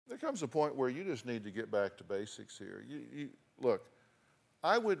comes a point where you just need to get back to basics here. Look,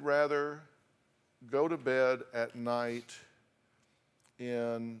 I would rather go to bed at night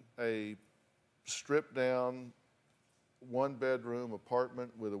in a stripped down one-bedroom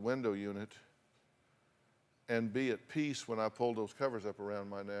apartment with a window unit and be at peace when I pulled those covers up around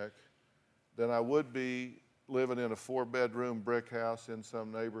my neck than I would be living in a 4-bedroom brick house in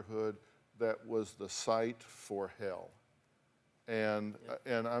some neighborhood that was the site for hell. And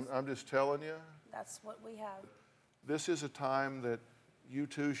I'm just telling you. That's what we have. This is a time that you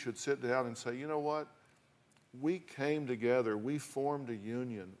two should sit down and say, you know what? We came together, we formed a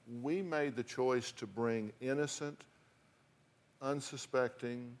union. We made the choice to bring innocent,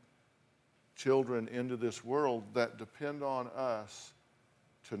 unsuspecting children into this world that depend on us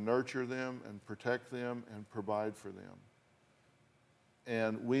to nurture them and protect them and provide for them.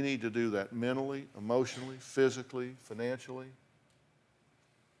 And we need to do that mentally, emotionally, physically, financially.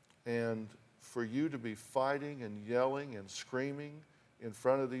 And for you to be fighting and yelling and screaming in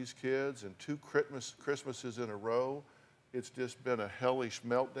front of these kids and 2 Christmases in a row, it's just been a hellish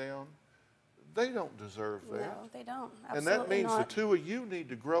meltdown. They don't deserve that. No, they don't. Absolutely and that means not. the 2 of you need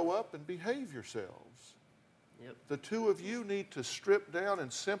to grow up and behave yourselves. Yep. The 2 of you need to strip down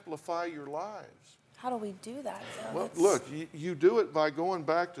and simplify your lives. How do we do that, though? Well, look, you do it by going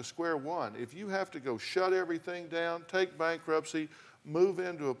back to square one. If you have to go shut everything down, take bankruptcy, move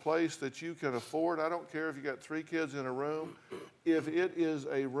into a place that you can afford, I don't care if you got 3 kids in a room, if it is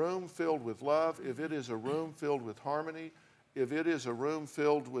a room filled with love, if it is a room filled with harmony, if it is a room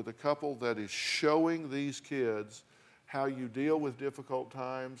filled with a couple that is showing these kids how you deal with difficult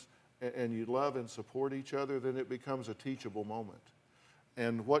times and you love and support each other, then it becomes a teachable moment.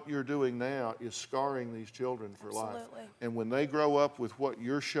 And what you're doing now is scarring these children for life. Absolutely. And when they grow up with what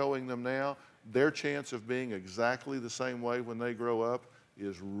you're showing them now, their chance of being exactly the same way when they grow up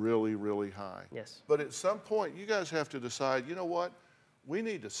is really, really high. Yes. But at some point, you guys have to decide, you know what? We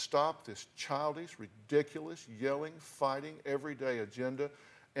need to stop this childish, ridiculous, yelling, fighting, everyday agenda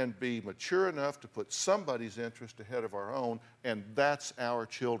and be mature enough to put somebody's interest ahead of our own, and that's our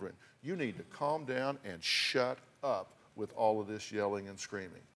children. You need to calm down and shut up with all of this yelling and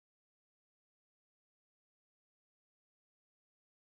screaming.